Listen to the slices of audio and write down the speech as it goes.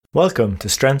Welcome to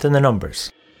Strength in the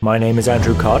Numbers. My name is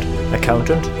Andrew Codd,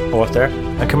 accountant, author,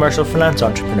 and commercial finance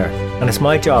entrepreneur, and it's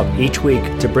my job each week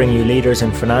to bring you leaders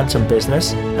in finance and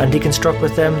business and deconstruct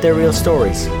with them their real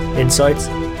stories, insights,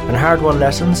 and hard-won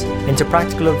lessons into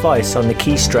practical advice on the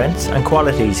key strengths and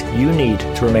qualities you need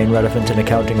to remain relevant in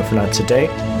accounting and finance today,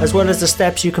 as well as the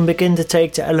steps you can begin to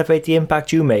take to elevate the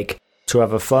impact you make to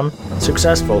have a fun,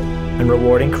 successful, and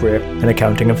rewarding career in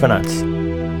accounting and finance.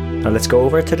 Now let's go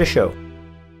over to the show.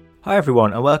 Hi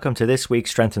everyone, and welcome to this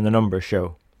week's Strength in the Numbers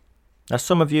show. Now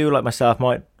some of you, like myself,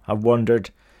 might have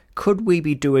wondered, could we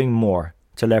be doing more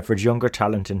to leverage younger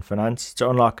talent in finance to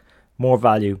unlock more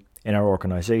value in our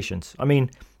organisations? I mean,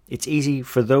 it's easy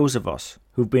for those of us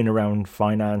who've been around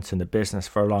finance and the business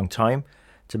for a long time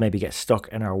to maybe get stuck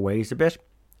in our ways a bit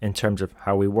in terms of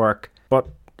how we work. But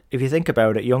if you think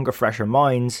about it, younger, fresher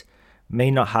minds may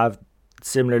not have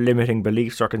similar limiting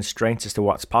beliefs or constraints as to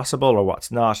what's possible or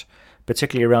what's not,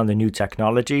 particularly around the new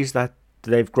technologies that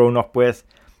they've grown up with,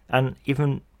 and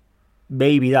even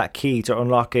maybe that key to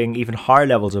unlocking even higher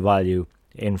levels of value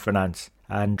in finance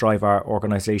and drive our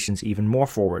organisations even more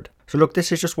forward. So look,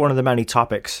 this is just one of the many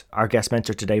topics our guest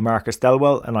mentor today, Marcus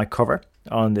Thelwell, and I cover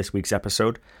on this week's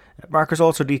episode. Marcus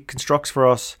also deconstructs for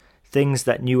us things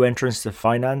that new entrants to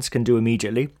finance can do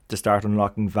immediately to start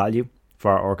unlocking value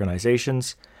for our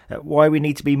organisations, why we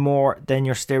need to be more than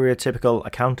your stereotypical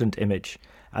accountant image,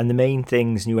 and the main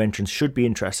things new entrants should be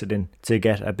interested in to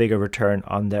get a bigger return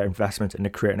on their investment in a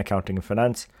career in accounting and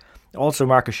finance. Also,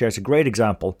 Marcus shares a great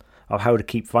example of how to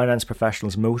keep finance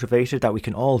professionals motivated that we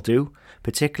can all do,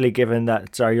 particularly given that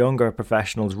it's our younger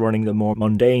professionals running the more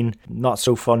mundane, not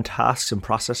so fun tasks and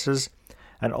processes,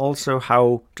 and also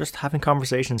how just having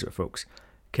conversations with folks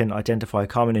can identify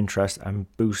common interests and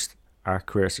boost our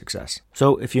career success.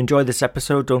 So if you enjoyed this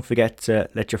episode, don't forget to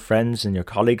let your friends and your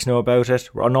colleagues know about it.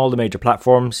 We're on all the major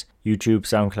platforms: YouTube,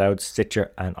 SoundCloud,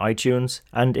 Stitcher and iTunes.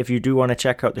 And if you do want to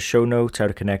check out the show notes, how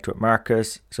to connect with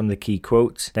Marcus, some of the key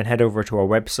quotes, then head over to our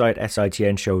website,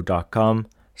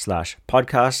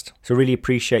 sitnshow.com/podcast. So really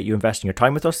appreciate you investing your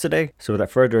time with us today. So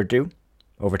without further ado,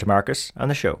 over to Marcus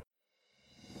and the show.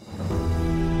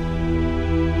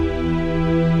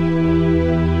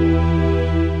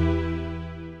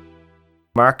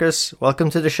 Marcus, welcome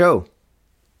to the show.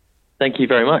 Thank you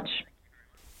very much.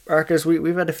 Marcus,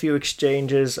 we've had a few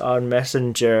exchanges on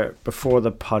Messenger before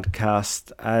the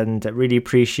podcast, and I really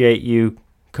appreciate you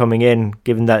coming in,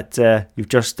 given that you've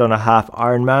just done a half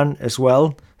Ironman as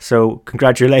well. So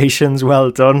congratulations, well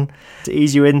done. To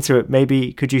ease you into it,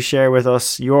 maybe could you share with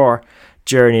us your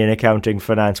journey in accounting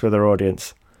finance with our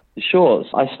audience? Sure.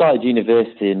 I started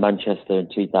university in Manchester in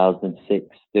 2006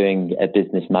 doing a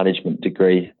business management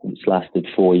degree, which lasted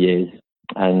 4 years.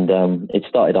 And it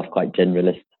started off quite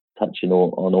generalist, touching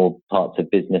on all parts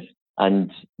of business.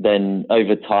 And then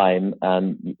over time,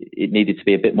 it needed to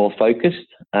be a bit more focused.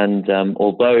 And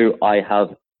although I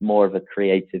have more of a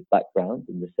creative background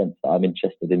in the sense that I'm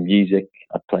interested in music,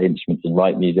 I play instruments and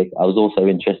write music, I was also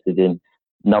interested in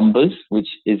numbers, which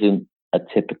isn't a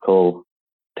typical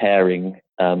pairing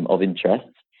of interests.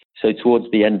 So towards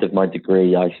the end of my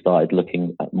degree, I started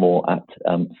looking more at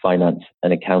finance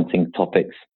and accounting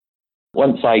topics.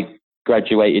 Once I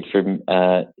graduated from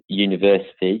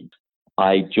university,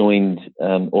 I joined,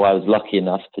 or I was lucky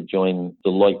enough to join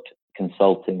Deloitte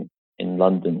Consulting in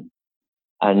London.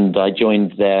 And I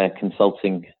joined their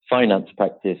consulting finance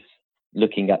practice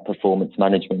looking at performance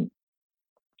management.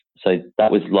 So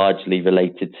that was largely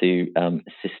related to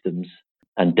systems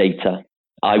and data.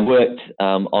 I worked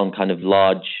on kind of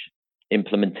large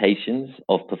implementations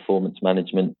of performance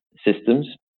management systems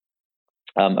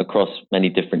across many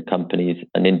different companies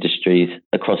and industries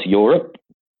across Europe,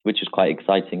 which was quite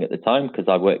exciting at the time because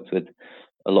I worked with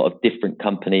a lot of different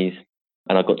companies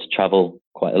and I got to travel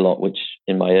quite a lot, which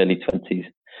in my early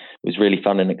 20s was really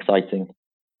fun and exciting.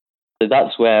 So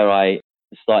that's where I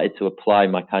started to apply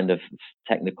my kind of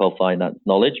technical finance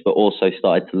knowledge, but also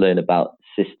started to learn about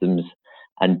systems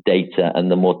and data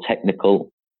and the more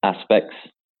technical aspects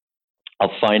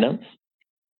of finance.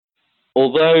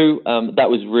 Although that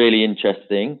was really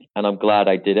interesting and I'm glad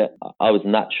I did it, I was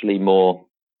naturally more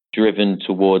driven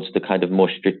towards the kind of more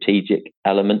strategic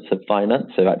elements of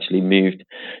finance. So I actually moved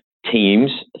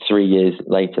teams 3 years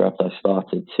later after I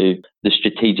started to the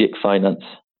strategic finance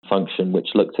function,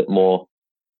 which looked at more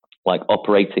like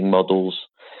operating models,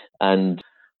 and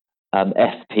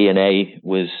FP&A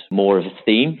was more of a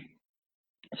theme.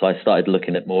 So I started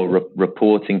looking at more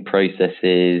reporting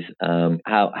processes,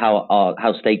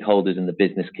 how stakeholders in the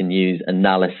business can use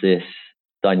analysis,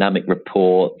 dynamic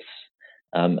reports,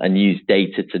 and use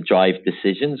data to drive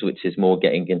decisions, which is more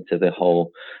getting into the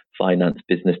whole finance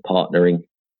business partnering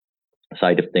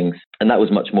side of things. And that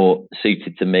was much more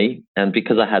suited to me. And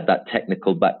because I had that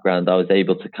technical background, I was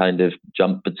able to kind of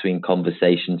jump between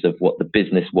conversations of what the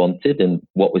business wanted and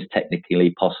what was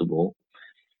technically possible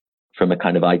from a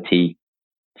kind of IT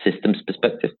systems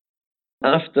perspective.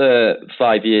 After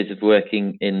 5 years of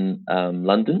working in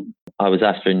London, I was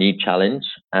asked for a new challenge.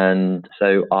 And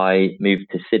so I moved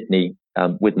to Sydney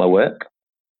with my work,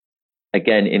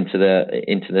 again, into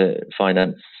the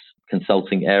finance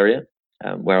consulting area,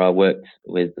 where I worked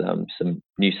with some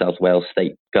New South Wales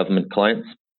state government clients.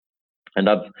 And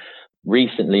I've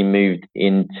recently moved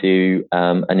into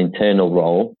an internal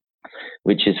role,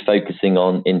 which is focusing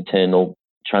on internal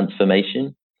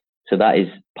transformation. So that is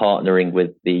partnering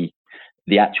with the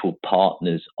actual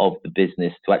partners of the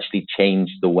business to actually change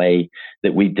the way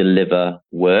that we deliver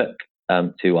work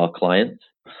to our clients.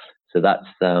 So that's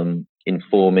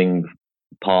informing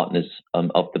partners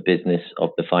of the business, of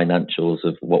the financials,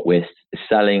 of what we're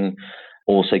selling,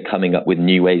 also coming up with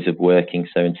new ways of working.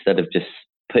 So instead of just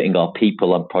putting our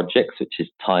people on projects, which is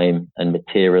time and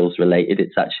materials related,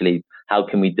 it's actually how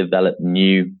can we develop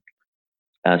new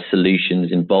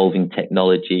solutions involving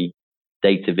technology,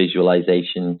 data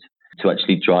visualizations to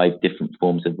actually drive different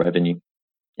forms of revenue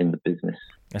in the business.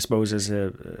 I suppose as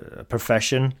a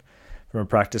profession, from a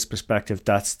practice perspective,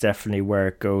 that's definitely where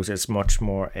it goes. It's much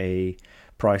more a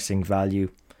pricing value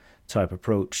type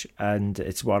approach, and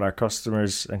it's what our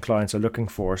customers and clients are looking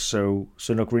for. So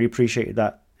look, really appreciate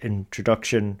that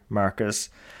introduction, Marcus.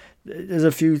 There's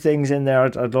a few things in there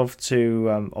I'd love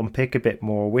to unpick a bit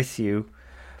more with you,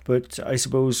 but I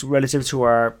suppose relative to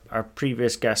our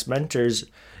previous guest mentors,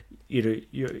 you're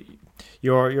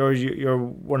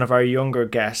one of our younger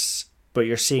guests, but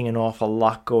you're seeing an awful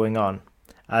lot going on.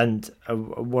 And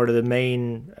one of the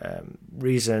main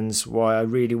reasons why I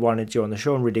really wanted you on the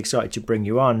show and really excited to bring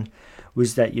you on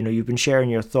was that, you've been sharing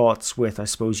your thoughts with, I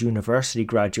suppose, university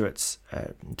graduates,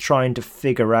 trying to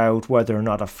figure out whether or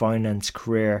not a finance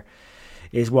career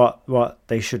is what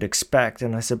they should expect.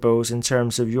 And I suppose in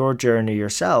terms of your journey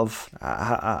yourself,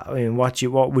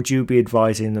 what would you be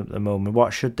advising them at the moment?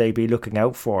 What should they be looking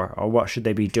out for, or what should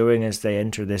they be doing as they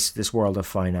enter this world of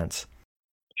finance?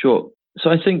 Sure. So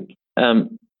I think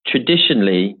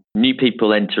traditionally, new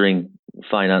people entering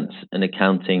finance and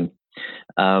accounting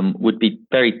would be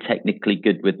very technically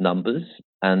good with numbers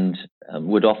and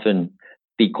would often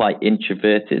be quite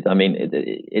introverted. I mean,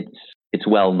 it's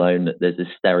well known that there's a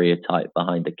stereotype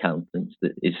behind accountants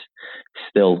that is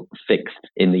still fixed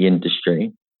in the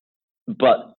industry.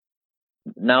 But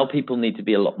now people need to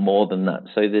be a lot more than that.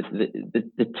 So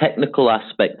the technical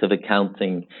aspect of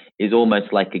accounting is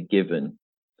almost like a given.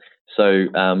 So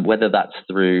whether that's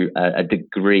through a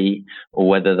degree or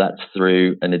whether that's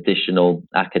through an additional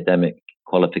academic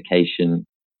qualification,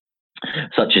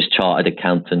 such as chartered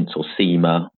accountant or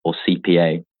CIMA or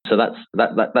CPA. So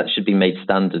that should be made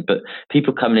standard. But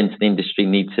people coming into the industry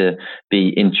need to be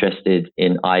interested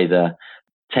in either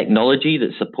technology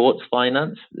that supports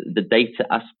finance, the data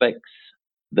aspects,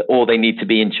 or they need to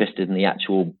be interested in the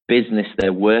actual business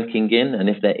they're working in. And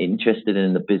if they're interested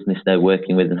in the business they're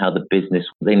working with and how the business,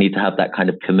 they need to have that kind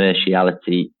of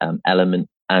commerciality element,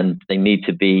 and they need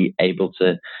to be able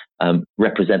to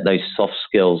represent those soft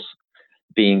skills,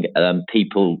 being a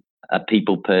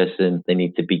people person. They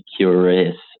need to be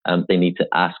curious. They need to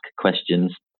ask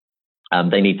questions.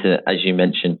 They need to, as you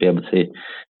mentioned, be able to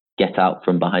get out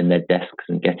from behind their desks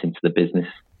and get into the business.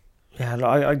 Yeah,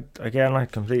 I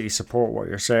completely support what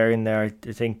you're saying there. I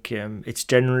think it's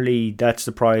generally that's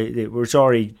the price. We're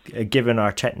already given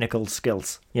our technical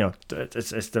skills.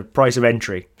 It's the price of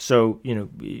entry. So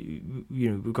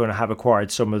we're going to have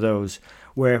acquired some of those.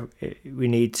 Where we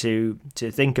need to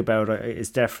think about is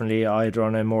definitely either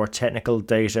on a more technical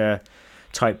data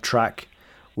type track,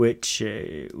 which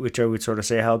I would sort of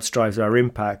say helps drive our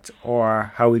impact,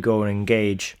 or how we go and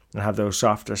engage and have those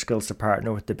softer skills to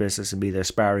partner with the business and be their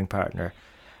sparring partner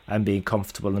and being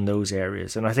comfortable in those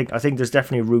areas. And I think there's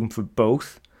definitely room for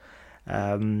both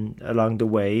along the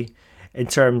way in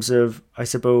terms of, I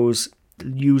suppose,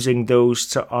 using those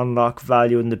to unlock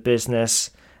value in the business.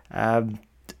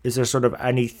 Is there sort of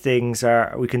any things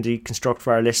we can deconstruct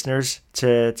for our listeners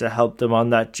to help them on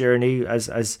that journey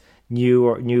as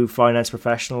new finance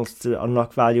professionals to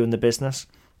unlock value in the business?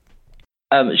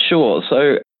 Sure.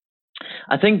 So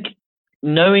I think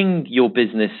knowing your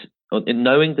business, or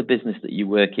knowing the business that you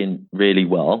work in really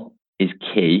well is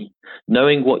key.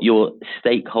 Knowing what your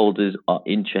stakeholders are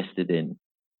interested in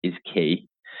is key,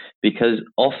 because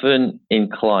often in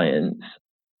clients,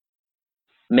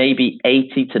 maybe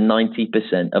 80 to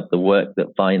 90% of the work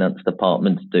that finance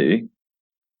departments do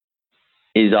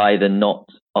is either not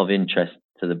of interest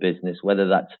to the business, whether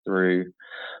that's through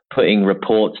putting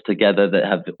reports together that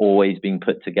have always been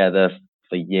put together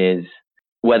for years,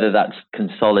 whether that's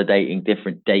consolidating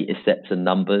different data sets and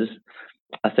numbers.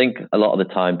 I think a lot of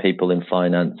the time people in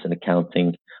finance and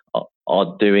accounting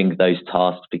are doing those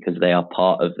tasks because they are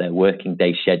part of their working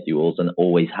day schedules and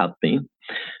always have been.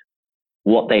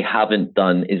 What they haven't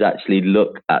done is actually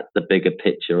look at the bigger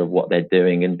picture of what they're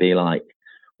doing and be like,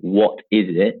 what is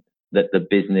it that the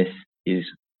business is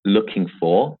looking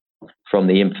for from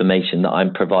the information that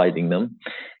I'm providing them?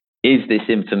 Is this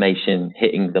information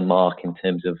hitting the mark in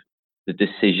terms of the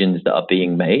decisions that are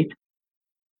being made?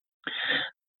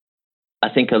 I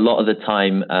think a lot of the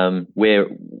time we're,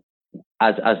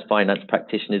 as finance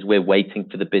practitioners, we're waiting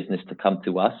for the business to come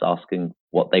to us asking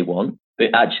what they want.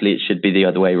 But actually, it should be the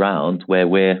other way around, where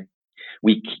we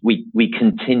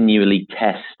continually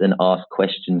test and ask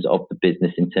questions of the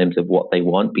business in terms of what they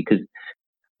want, because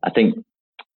I think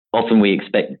often we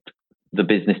expect the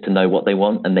business to know what they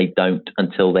want, and they don't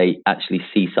until they actually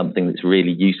see something that's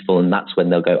really useful, and that's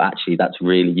when they'll go, actually, that's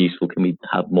really useful. Can we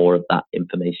have more of that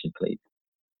information, please?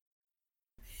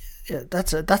 Yeah,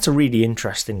 that's a really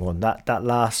interesting one. That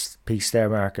last piece there,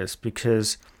 Marcus,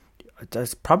 because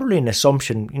that's probably an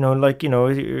assumption.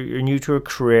 You're new to a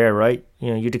career, right?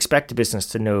 You'd expect a business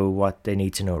to know what they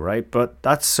need to know, right? But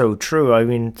that's so true. I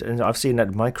mean, and I've seen that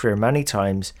in my career many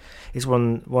times. It's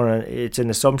it's an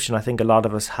assumption I think a lot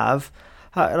of us have.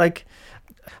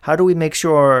 How do we make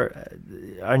sure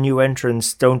our new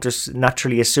entrants don't just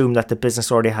naturally assume that the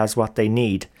business already has what they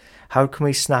need? How can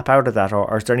we snap out of that?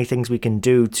 Or is there any things we can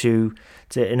do to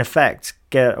in effect,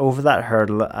 get over that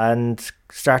hurdle and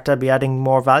start to be adding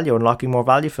more value, unlocking more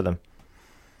value for them?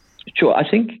 Sure. I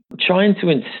think trying to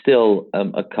instill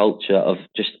a culture of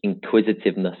just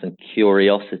inquisitiveness and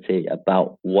curiosity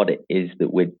about what it is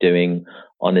that we're doing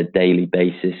on a daily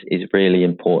basis is really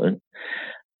important.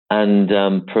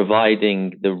 And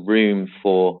providing the room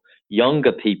for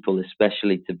younger people,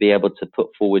 especially, to be able to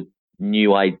put forward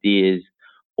new ideas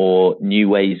or new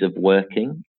ways of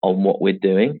working on what we're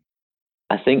doing.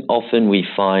 I think often we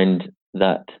find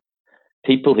that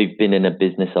people who've been in a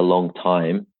business a long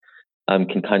time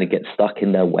can kind of get stuck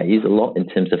in their ways a lot in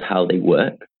terms of how they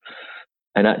work.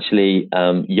 And actually,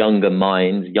 younger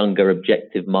minds, younger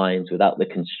objective minds, without the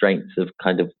constraints of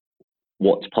kind of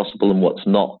what's possible and what's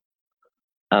not,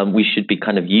 we should be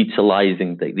kind of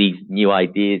utilizing these new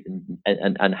ideas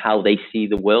and how they see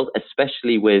the world,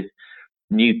 especially with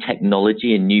new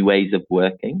technology and new ways of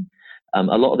working. A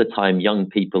lot of the time, young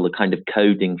people are kind of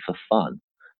coding for fun,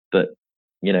 but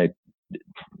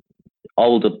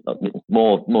older,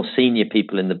 more senior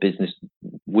people in the business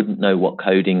wouldn't know what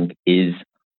coding is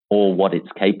or what it's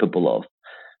capable of.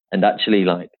 And actually,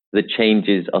 like, the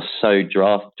changes are so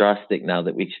drastic now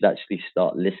that we should actually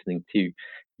start listening to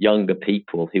younger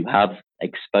people who have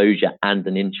exposure and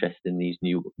an interest in these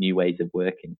new ways of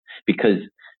working, because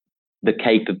the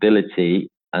capability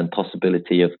and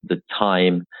possibility of the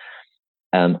time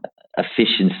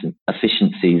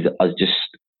efficiencies are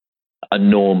just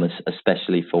enormous,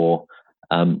 especially for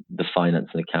the finance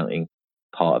and accounting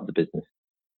part of the business.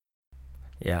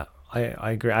 Yeah,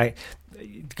 I agree.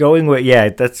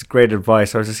 That's great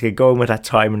advice. I was just going with that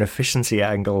time and efficiency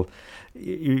angle.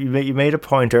 You made a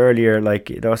point earlier, I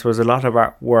suppose a lot of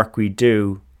our work we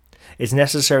do is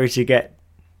necessary to get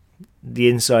the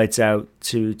insights out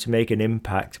to make an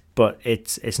impact, but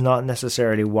it's not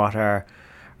necessarily what our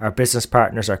business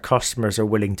partners, our customers are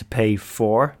willing to pay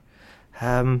for.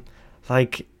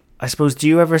 I suppose, do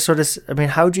you ever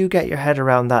how do you get your head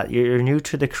around that? You're new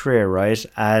to the career, right?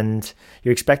 And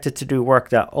you're expected to do work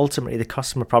that ultimately the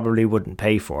customer probably wouldn't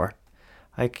pay for.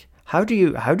 How do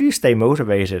you stay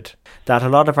motivated? That a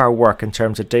lot of our work in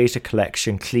terms of data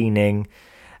collection, cleaning,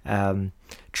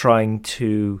 trying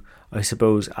to, I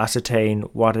suppose, ascertain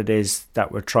what it is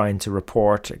that we're trying to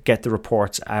report, get the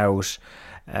reports out.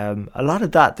 A lot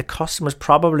of that the customers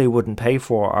probably wouldn't pay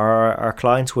for, or our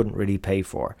clients wouldn't really pay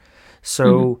for.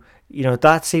 So,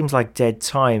 that seems like dead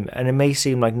time, and it may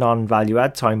seem like non-value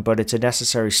add time, but it's a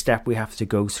necessary step we have to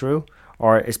go through,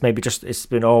 or it's maybe just, it's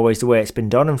been always the way it's been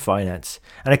done in finance,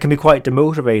 and it can be quite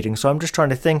demotivating. So I'm just trying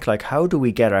to think, how do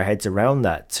we get our heads around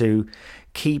that to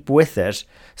keep with it,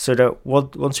 so that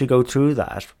once we go through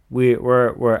that,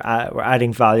 we're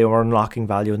adding value, or unlocking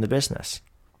value in the business.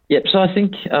 Yep. So I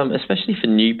think, especially for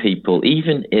new people,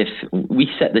 even if we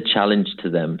set the challenge to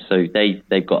them, so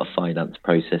they've got a finance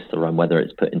process to run, whether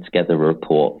it's putting together a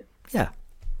report. Yeah.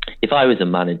 If I was a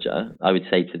manager, I would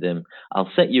say to them, I'll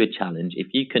set you a challenge. If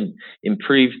you can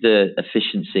improve the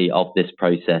efficiency of this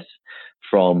process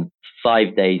from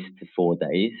 5 days to 4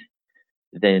 days,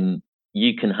 then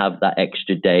you can have that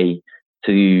extra day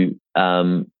to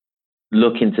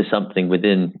look into something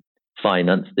within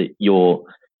finance that you're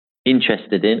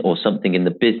interested in, or something in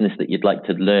the business that you'd like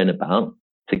to learn about,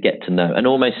 to get to know, and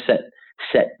almost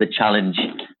set the challenge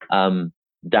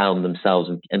down themselves,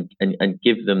 and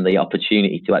give them the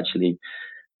opportunity to actually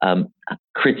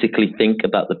critically think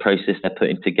about the process they're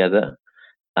putting together,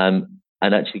 and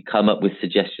actually come up with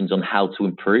suggestions on how to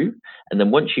improve. And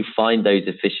then once you find those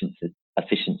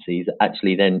efficiencies,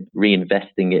 actually then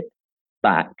reinvesting it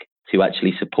back to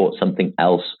actually support something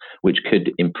else which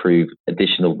could improve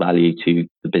additional value to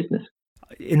the business.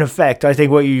 In effect, I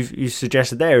think what you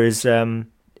suggested there is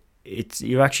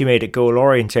you actually made it goal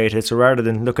orientated. So rather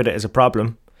than look at it as a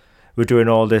problem, we're doing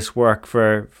all this work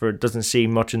for it doesn't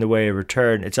seem much in the way of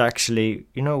return. It's actually,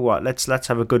 you know what, let's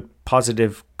have a good,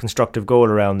 positive, constructive goal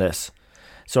around this,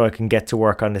 so I can get to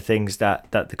work on the things that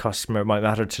the customer might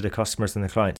matter to the customers and the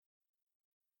clients.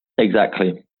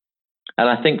 Exactly. And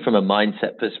I think from a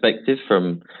mindset perspective,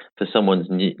 for someone's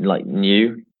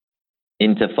new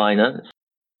into finance,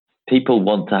 people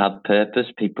want to have purpose.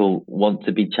 People want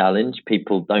to be challenged.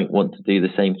 People don't want to do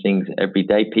the same things every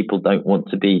day. People don't want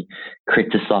to be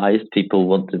criticized. People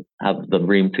want to have the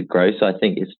room to grow. So I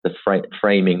think it's the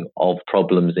framing of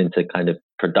problems into kind of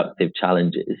productive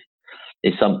challenges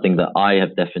is something that I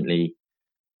have definitely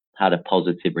had a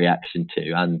positive reaction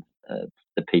to, and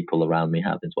the people around me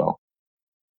have as well.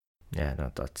 Yeah,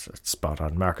 no, that's spot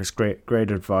on, Marcus. Great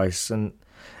advice. And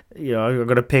you know, I'm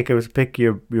going to pick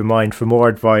your mind for more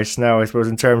advice now, I suppose,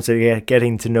 in terms of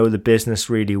getting to know the business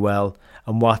really well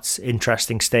and what's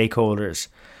interesting stakeholders.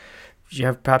 Do you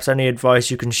have perhaps any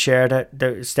advice you can share, that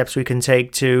the steps we can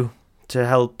take to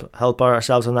help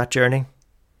ourselves on that journey?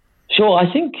 Sure.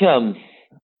 I think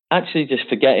actually just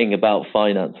forgetting about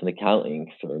finance and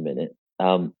accounting for a minute.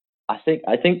 I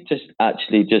think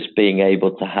just being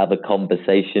able to have a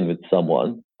conversation with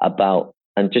someone about,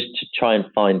 and just to try and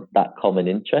find that common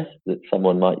interest that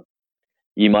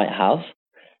you might have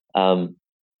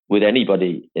with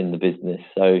anybody in the business.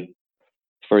 So,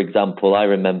 for example, I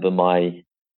remember my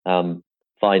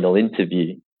final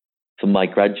interview for my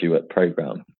graduate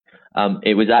program.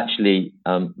 It was actually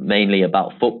mainly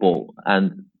about football,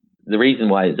 and the reason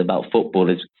why it's about football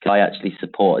is I actually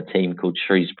support a team called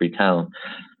Shrewsbury Town,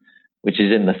 which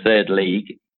is in the third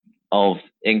league of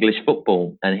English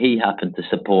football, and he happened to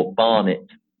support Barnet,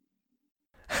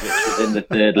 which is in the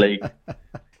third league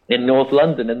in North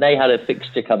London, and they had a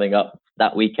fixture coming up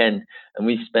that weekend, and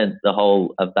we spent the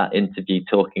whole of that interview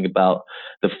talking about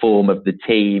the form of the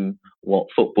team, what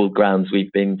football grounds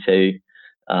we've been to,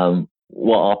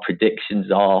 what our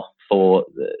predictions are for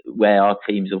where our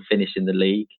teams will finish in the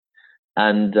league.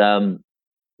 And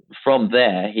from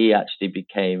there, he actually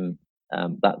became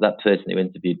that person who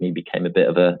interviewed me became a bit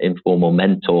of an informal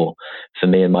mentor for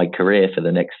me in my career for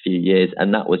the next few years,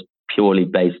 and that was purely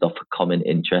based off a common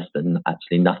interest and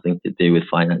actually nothing to do with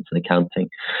finance and accounting.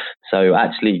 So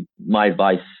actually, my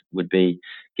advice would be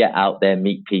get out there,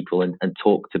 meet people, and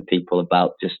talk to people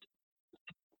about just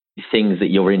things that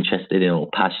you're interested in or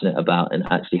passionate about, and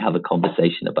actually have a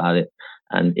conversation about it.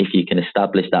 And if you can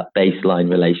establish that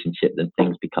baseline relationship, then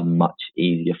things become much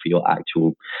easier for your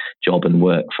actual job and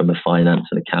work from a finance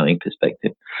and accounting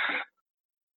perspective.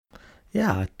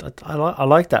 Yeah, I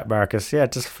like that, Marcus. Yeah,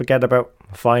 just forget about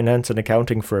finance and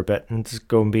accounting for a bit and just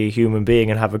go and be a human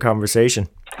being and have a conversation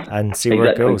and see where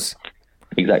it goes.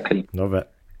 Exactly. Love it.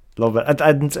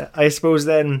 And I suppose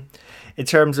then, in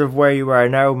terms of where you are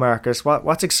now, Marcus,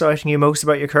 what's exciting you most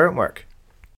about your current work?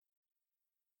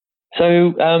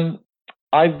 So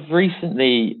I've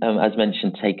recently, as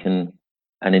mentioned, taken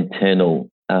an internal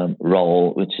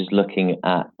role, which is looking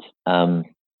at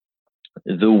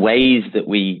the ways that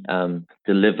we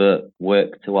deliver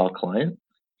work to our clients.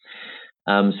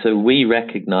 So we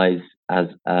recognize as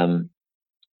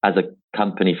a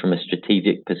company, from a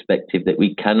strategic perspective, that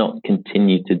we cannot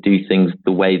continue to do things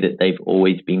the way that they've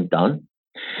always been done,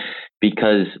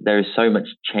 because there is so much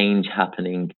change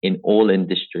happening in all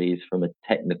industries from a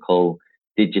technical,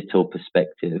 digital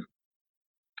perspective,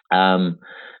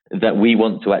 that we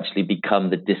want to actually become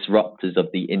the disruptors of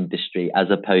the industry, as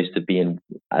opposed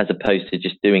to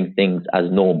just doing things as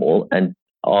normal, and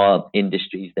our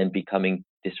industries then becoming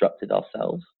disrupted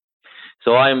ourselves.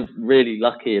 So I'm really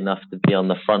lucky enough to be on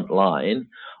the front line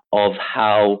of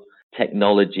how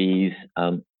technologies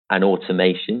and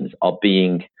automations are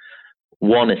being,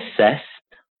 assessed,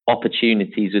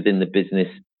 opportunities within the business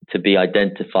to be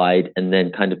identified, and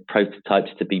then kind of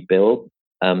prototypes to be built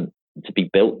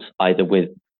either with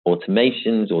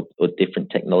automations or different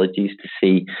technologies, to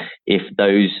see if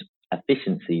those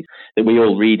efficiencies that we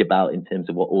all read about in terms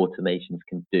of what automations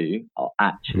can do are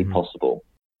actually possible.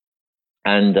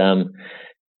 And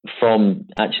from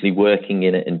actually working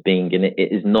in it and being in it,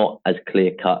 it is not as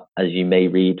clear cut as you may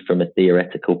read from a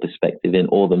theoretical perspective in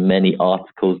all the many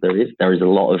articles there is. There is a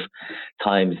lot of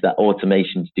times that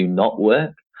automations do not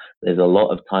work. There's a lot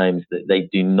of times that they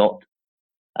do not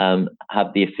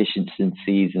have the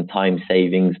efficiencies and time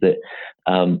savings that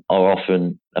are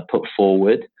often put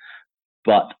forward.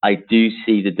 But I do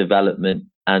see the development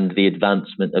and the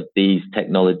advancement of these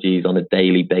technologies on a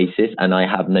daily basis, and I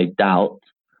have no doubt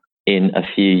in a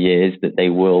few years that they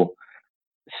will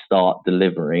start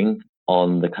delivering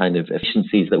on the kind of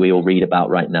efficiencies that we all read about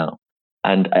right now.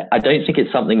 And I don't think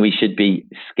it's something we should be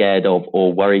scared of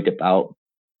or worried about,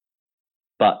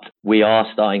 but we are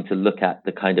starting to look at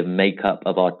the kind of makeup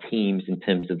of our teams in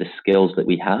terms of the skills that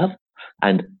we have.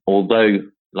 And although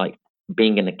like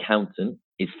being an accountant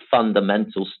is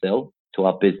fundamental still to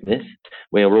our business,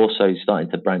 we are also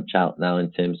starting to branch out now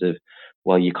in terms of,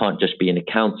 well, you can't just be an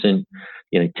accountant.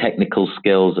 You know, technical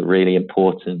skills are really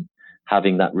important.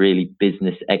 Having that really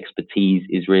business expertise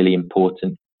is really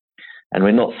important. And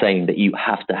we're not saying that you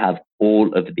have to have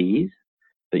all of these,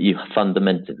 but you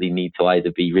fundamentally need to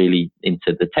either be really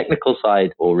into the technical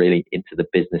side or really into the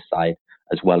business side,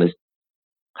 as well as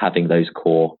having those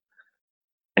core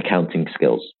accounting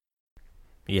skills.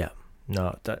 Yeah,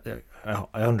 no, I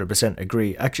 100%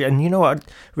 agree. Actually, and you know what?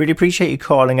 I really appreciate you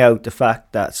calling out the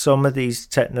fact that some of these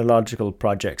technological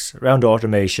projects around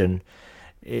automation,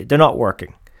 they're not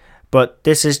working. But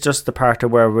this is just the part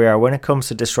of where we are. When it comes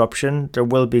to disruption, there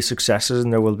will be successes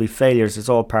and there will be failures. It's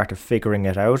all part of figuring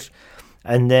it out.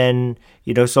 And then,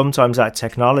 you know, sometimes that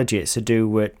technology, it's to do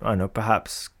with, I don't know,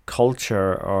 perhaps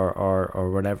culture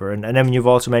or whatever. And then you've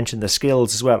also mentioned the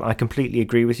skills as well. I completely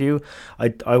agree with you.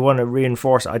 I want to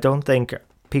reinforce, I don't think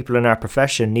people in our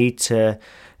profession need to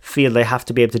feel they have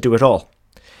to be able to do it all.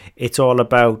 It's all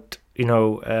about, you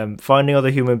know, finding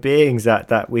other human beings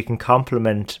that we can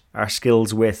complement our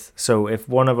skills with. So if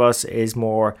one of us is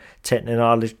more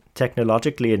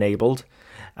technologically enabled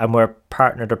and we're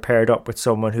partnered or paired up with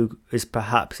someone who is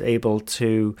perhaps able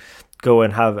to go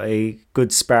and have a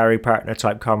good sparring partner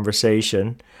type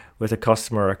conversation with a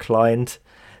customer or a client,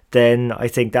 then I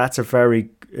think that's a very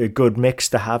good mix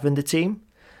to have in the team,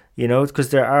 you know,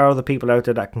 because there are other people out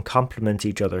there that can complement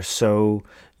each other. So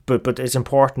But it's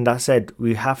important, that said,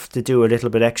 we have to do a little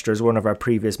bit extra, as one of our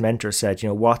previous mentors said. You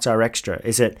know, what's our extra?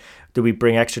 Is it, do we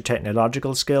bring extra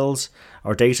technological skills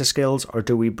or data skills, or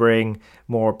do we bring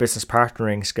more business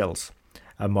partnering skills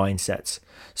and mindsets?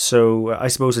 So I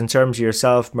suppose in terms of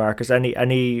yourself, Marcus, any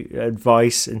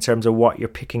advice in terms of what you're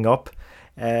picking up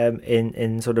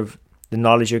in sort of the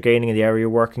knowledge you're gaining in the area you're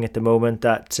working at the moment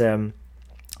that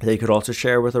they could also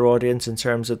share with our audience in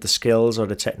terms of the skills or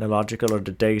the technological or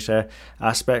the data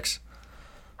aspects?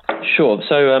 Sure.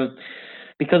 So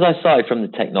because I started from the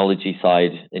technology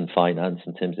side in finance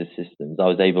in terms of systems, I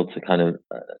was able to kind of,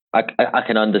 I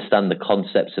can understand the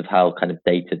concepts of how kind of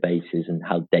databases and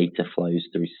how data flows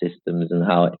through systems and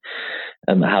how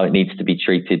it needs to be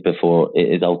treated before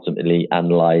it is ultimately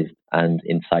analyzed and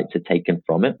insights are taken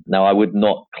from it. Now, I would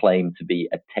not claim to be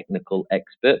a technical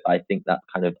expert. I think that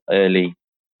kind of early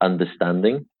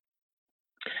understanding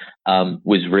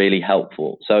was really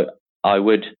helpful. So I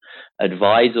would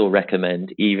advise or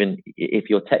recommend, even if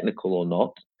you're technical or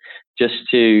not, just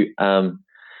to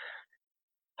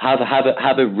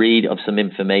have a read of some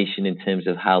information in terms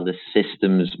of how the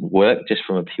systems work, just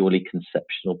from a purely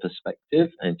conceptual perspective,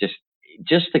 and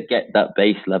just to get that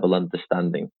base level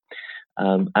understanding.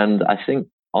 And I think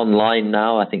online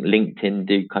now, I think LinkedIn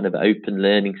do kind of open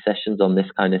learning sessions on this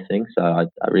kind of thing. So I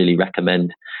really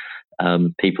recommend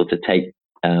people to take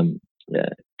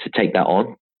that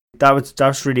on.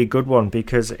 That's really a good one,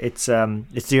 because it's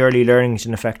the early learnings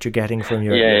in effect you're getting from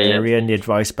your area and the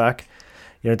advice back.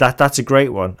 You know, that's a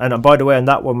great one. And by the way, on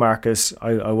that one, Marcus,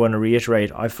 I want to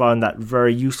reiterate, I found that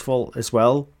very useful as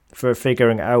well for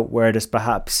figuring out where this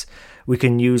perhaps we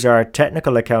can use our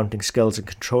technical accounting skills and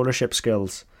controllership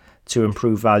skills to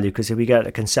improve value. Because if we get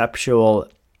a conceptual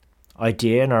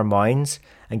idea in our minds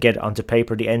and get it onto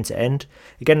paper, the end to end,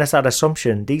 again, that's that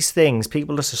assumption. These things,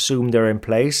 people just assume they're in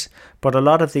place, but a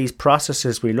lot of these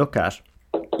processes we look at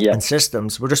and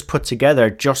systems were just put together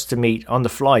just to meet on the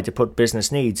fly, to put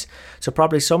business needs. So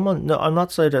probably someone, no, I'm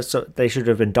not saying that they should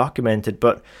have been documented,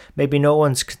 but maybe no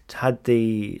one's had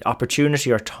the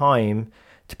opportunity or time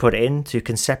to put into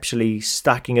conceptually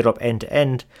stacking it up end to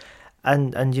end.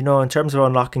 And you know, in terms of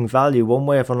unlocking value, one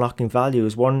way of unlocking value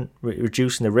is one,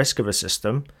 reducing the risk of a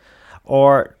system,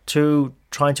 or two,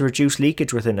 trying to reduce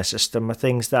leakage within a system of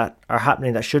things that are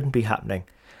happening that shouldn't be happening.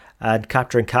 and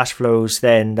capturing cash flows,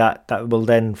 then that will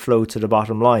then flow to the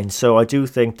bottom line. So I do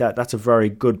think that that's a very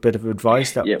good bit of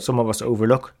advice that some of us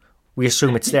overlook. We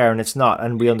assume it's there and it's not,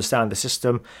 and we understand the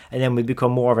system, and then we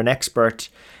become more of an expert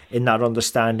in that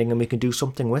understanding, and we can do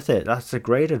something with it. That's a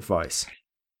great advice.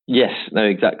 Yes, no,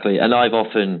 exactly. And I've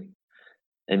often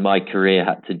in my career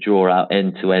had to draw out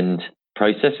end-to-end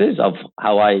processes of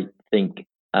how I think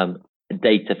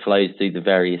data flows through the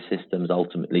various systems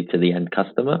ultimately to the end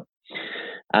customer.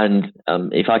 And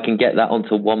if I can get that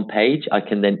onto one page, I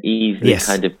can then easily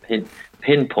kind of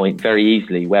pinpoint very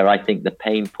easily where I think the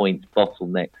pain points,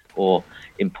 bottlenecks, or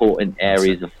important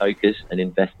areas of focus and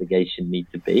investigation need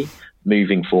to be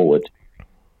moving forward.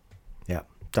 Yeah,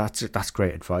 that's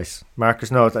great advice,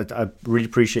 Marcus. No, I really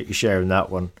appreciate you sharing that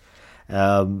one.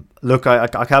 Look, I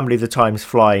can't believe the time's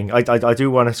flying. I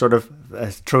do want to sort of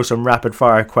throw some rapid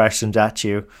fire questions at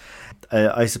you.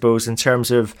 I suppose in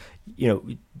terms of,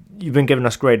 you've been giving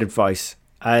us great advice.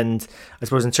 And I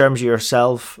suppose in terms of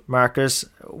yourself, Marcus,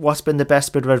 what's been the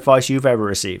best bit of advice you've ever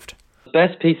received? The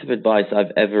best piece of advice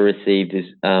I've ever received is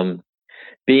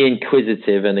be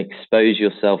inquisitive and expose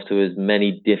yourself to as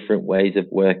many different ways of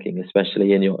working,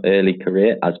 especially in your early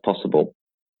career, as possible.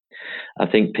 I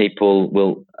think people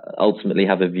will ultimately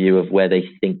have a view of where they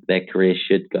think their career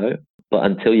should go. But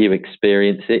until you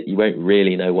experience it, you won't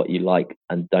really know what you like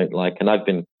and don't like. And I've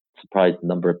been surprised a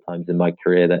number of times in my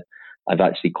career that I've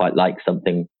actually quite liked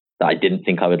something that I didn't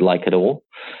think I would like at all,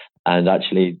 and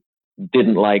actually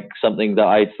didn't like something that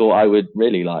I thought I would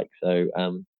really like. So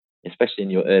especially in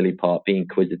your early part, be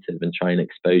inquisitive and try and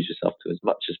expose yourself to as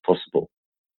much as possible.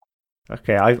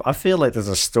 Okay, I feel like there's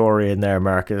a story in there,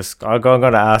 Marcus. I'm going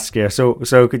to ask you. So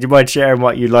could you mind sharing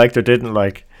what you liked or didn't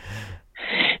like?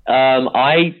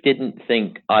 I didn't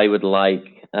think I would like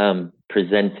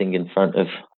presenting in front of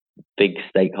big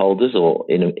stakeholders or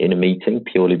in a meeting,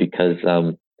 purely because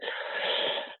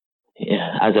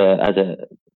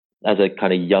as a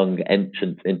kind of young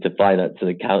entrant into finance and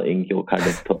accounting, you're kind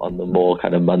of put on the more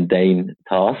kind of mundane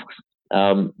tasks.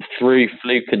 Through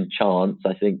fluke and chance,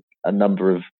 I think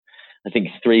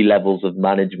 3 levels of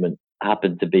management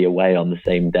happened to be away on the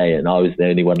same day, and I was the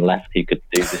only one left who could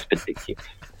do this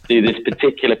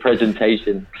particular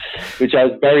presentation, which I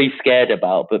was very scared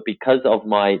about. But because of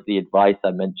the advice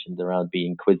I mentioned around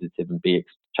being inquisitive and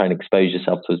trying to expose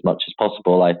yourself to as much as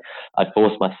possible, I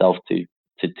forced myself to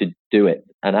do it.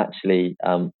 And actually,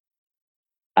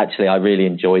 I really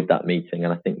enjoyed that meeting,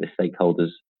 and I think the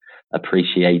stakeholders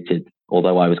appreciated,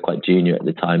 although I was quite junior at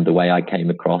the time, the way I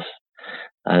came across.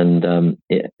 And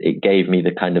it gave me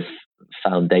the kind of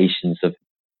foundations of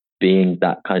being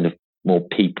that kind of more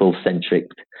people-centric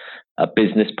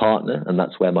business partner. And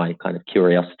that's where my kind of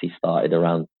curiosity started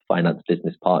around finance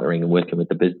business partnering and working with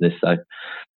the business. So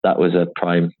that was a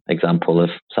prime example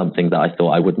of something that I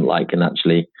thought I wouldn't like, and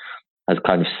actually has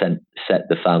kind of set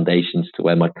the foundations to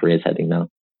where my career is heading now.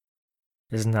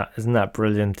 Isn't that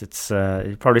brilliant? It's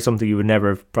probably something you would never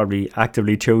have probably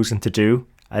actively chosen to do.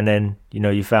 And then,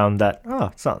 you found that,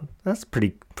 that's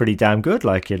pretty damn good.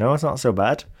 It's not so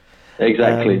bad.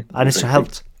 Exactly. And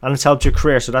it's helped your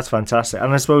career. So that's fantastic.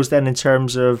 And I suppose then in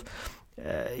terms of,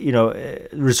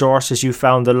 resources you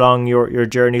found along your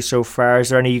journey so far, is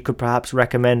there any you could perhaps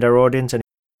recommend our audience?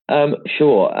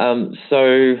 Sure.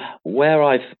 So where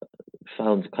I've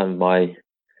found kind of my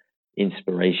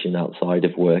inspiration outside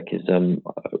of work is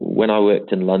when I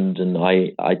worked in London,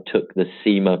 I took the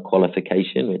CIMA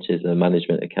qualification, which is a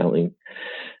management accounting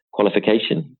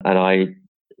qualification, and I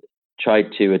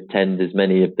tried to attend as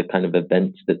many of the kind of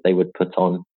events that they would put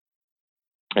on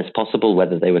as possible,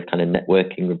 whether they were kind of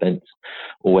networking events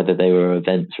or whether they were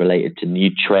events related to new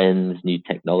trends, new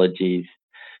technologies.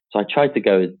 So I tried to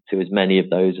go to as many of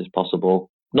those as possible,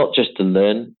 not just to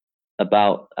learn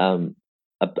about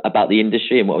the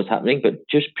industry and what was happening, but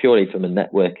just purely from a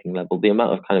networking level, the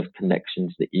amount of kind of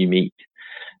connections that you meet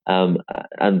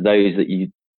and those that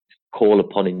you call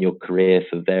upon in your career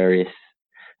for various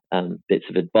bits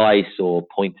of advice or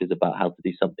pointers about how to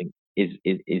do something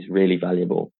is really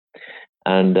valuable.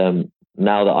 And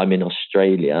now that I'm in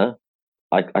Australia,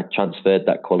 I transferred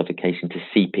that qualification to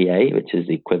CPA, which is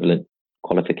the equivalent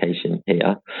qualification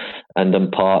here, and I'm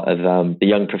part of the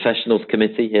Young Professionals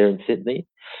Committee here in Sydney,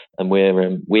 and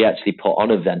we actually put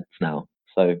on events now.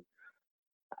 So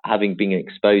having been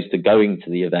exposed to going to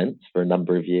the events for a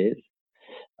number of years,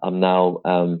 I'm now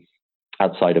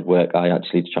outside of work, I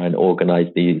actually try and organize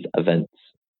these events.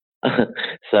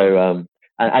 So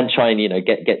and try and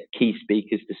get key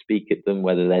speakers to speak at them,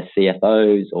 whether they're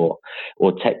CFOs or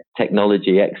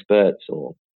technology experts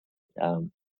or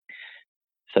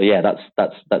so yeah,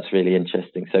 that's really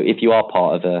interesting. So if you are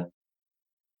part of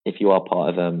if you are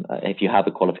part of if you have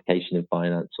a qualification in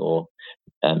finance, or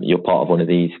you're part of one of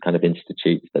these kind of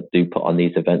institutes that do put on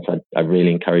these events, I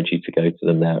really encourage you to go to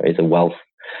them. There is a wealth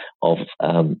of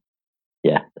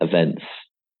events,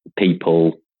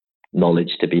 people,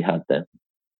 knowledge to be had there.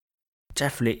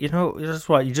 Definitely, that's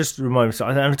what you just remind me.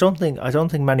 And I don't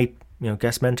think many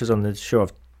guest mentors on the show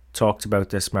have talked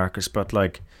about this, Marcus. But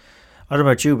like, I don't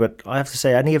know about you, but I have to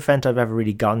say, any event I've ever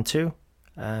really gone to,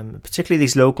 particularly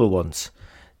these local ones,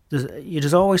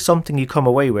 there's always something you come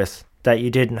away with that you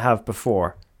didn't have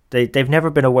before. They've never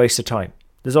been a waste of time.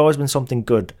 There's always been something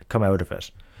good come out of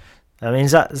it. I mean,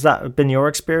 has that been your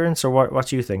experience, or what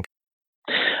do you think?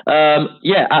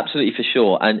 Yeah, absolutely, for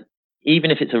sure. And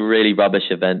even if it's a really rubbish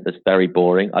event that's very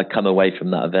boring, I come away from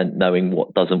that event knowing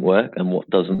what doesn't work and what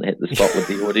doesn't hit the spot with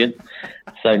the audience.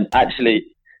 So actually,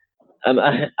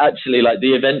 like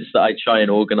the events that I try and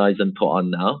organize and put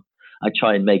on now, I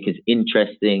try and make as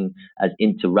interesting, as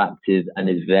interactive, and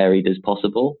as varied as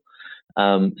possible.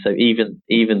 So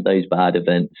even those bad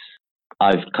events,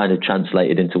 I've kind of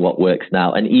translated into what works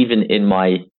now. And even in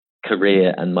my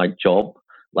career and my job,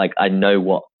 like I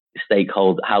know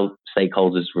how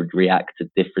stakeholders would react to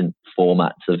different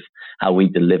formats of how we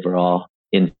deliver our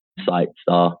insights,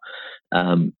 our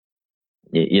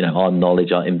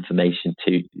knowledge, our information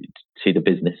to the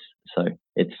business. So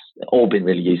it's all been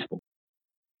really useful.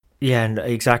 Yeah, and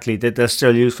exactly. They're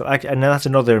still useful. And that's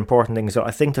another important thing. So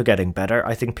I think they're getting better.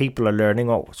 I think people are learning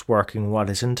what's working, what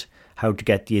isn't, how to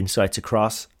get the insights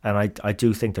across. And I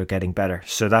do think they're getting better.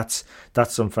 So that's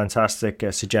some fantastic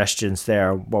suggestions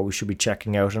there, what we should be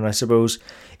checking out. And I suppose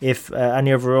if any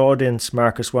of our audience,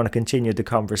 Marcus, want to continue the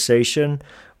conversation,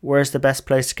 where's the best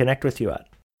place to connect with you at?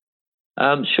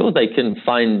 Sure, they can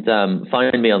find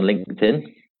me on LinkedIn.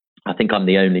 I think I'm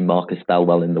the only Marcus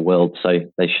Thelwell in the world, so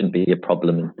there shouldn't be a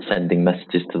problem in sending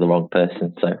messages to the wrong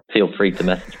person. So feel free to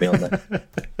message me on there.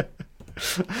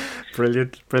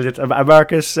 Brilliant.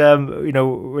 Marcus,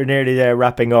 we're nearly there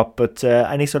wrapping up, but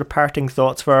any sort of parting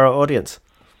thoughts for our audience?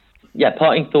 Yeah,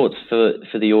 parting thoughts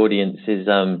for the audience is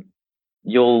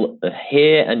you'll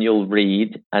hear and you'll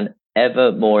read an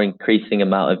ever more increasing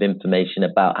amount of information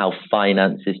about how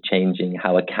finance is changing,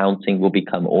 how accounting will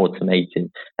become automated,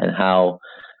 and how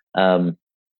there's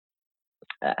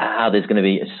going to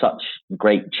be such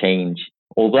great change.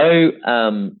 Although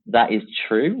that is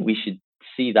true, we should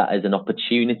see that as an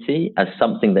opportunity, as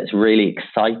something that's really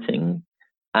exciting.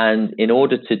 And in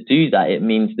order to do that, it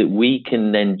means that we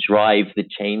can then drive the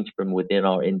change from within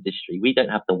our industry. We don't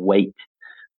have to wait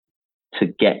to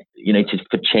get,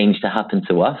 for change to happen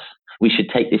to us. We should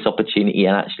take this opportunity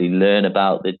and actually learn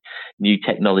about the new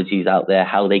technologies out there,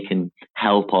 how they can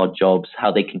help our jobs,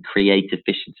 how they can create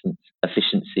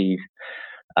efficiencies.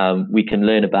 We can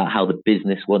learn about how the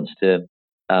business wants to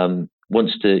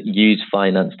use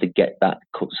finance to get that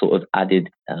sort of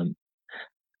added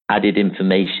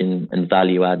information and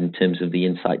value add in terms of the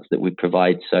insights that we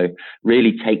provide. So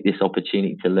really take this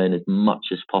opportunity to learn as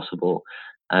much as possible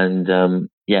and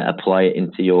apply it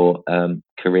into your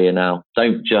career now.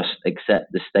 Don't just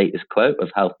accept the status quo of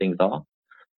how things are.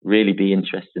 Really be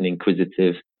interested and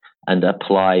inquisitive and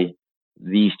apply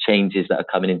these changes that are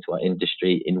coming into our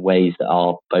industry in ways that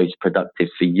are both productive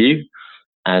for you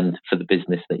and for the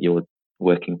business that you're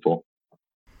working for.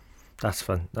 That's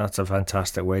fun. That's a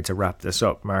fantastic way to wrap this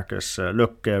up, Marcus.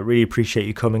 Really appreciate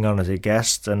you coming on as a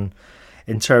guest. And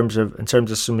in terms of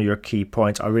some of your key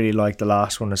points, I really like the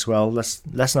last one as well.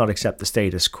 Let's not accept the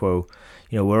status quo.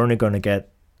 We're only going to get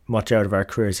much out of our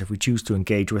careers if we choose to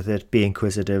engage with it, be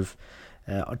inquisitive,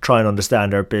 try and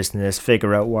understand our business,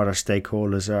 figure out what our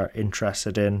stakeholders are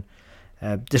interested in,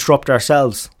 disrupt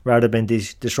ourselves rather than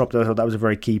disrupt. I thought that was a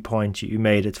very key point you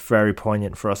made. It's very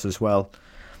poignant for us as well.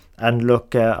 And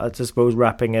look, I suppose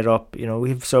wrapping it up, we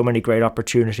have so many great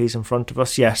opportunities in front of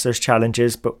us. Yes, there's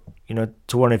challenges, but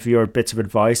to one of your bits of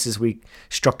advice is we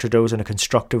structure those in a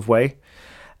constructive way.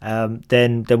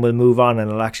 Then we'll move on, and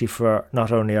it'll actually for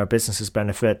not only our business's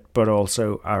benefit but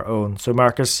also our own. So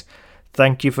Marcus,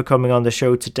 thank you for coming on the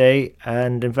show today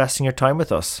and investing your time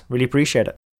with us. Really appreciate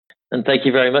it. And thank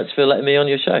you very much for letting me on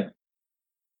your show.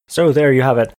 So there you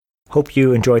have it. Hope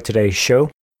you enjoyed today's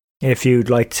show. If you'd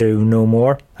like to know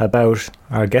more about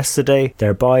our guests today,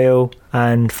 their bio,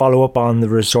 and follow up on the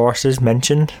resources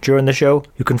mentioned during the show,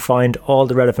 you can find all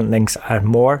the relevant links and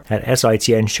more at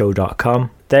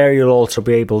sitnshow.com. There you'll also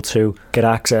be able to get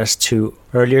access to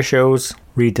earlier shows,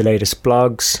 read the latest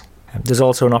blogs. There's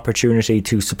also an opportunity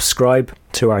to subscribe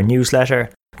to our newsletter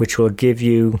which will give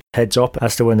you heads up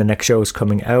as to when the next show is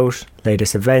coming out,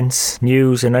 latest events,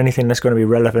 news, and anything that's going to be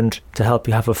relevant to help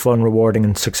you have a fun, rewarding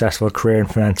and successful career in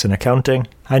finance and accounting.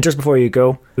 And just before you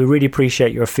go, we really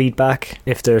appreciate your feedback.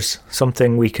 If there's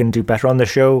something we can do better on the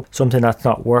show, something that's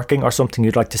not working, or something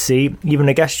you'd like to see, even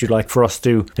a guest you'd like for us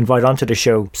to invite onto the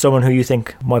show, someone who you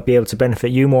think might be able to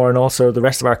benefit you more and also the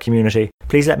rest of our community,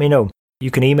 please let me know.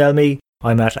 You can email me.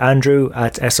 I'm at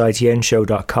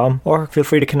andrew@sitnshow.com, or feel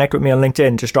free to connect with me on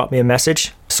LinkedIn. Just drop me a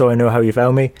message so I know how you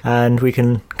found me and we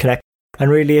can connect. And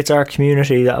really, it's our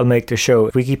community that'll make the show.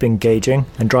 If we keep engaging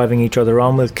and driving each other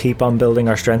on, we'll keep on building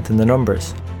our strength in the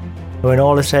numbers. When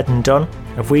all is said and done,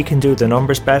 if we can do the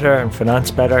numbers better and finance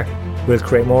better, we'll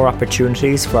create more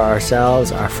opportunities for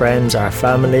ourselves, our friends, our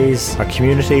families, our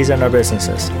communities and our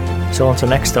businesses. So until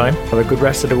next time, have a good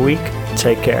rest of the week,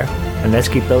 take care, and let's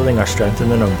keep building our strength in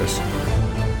the numbers.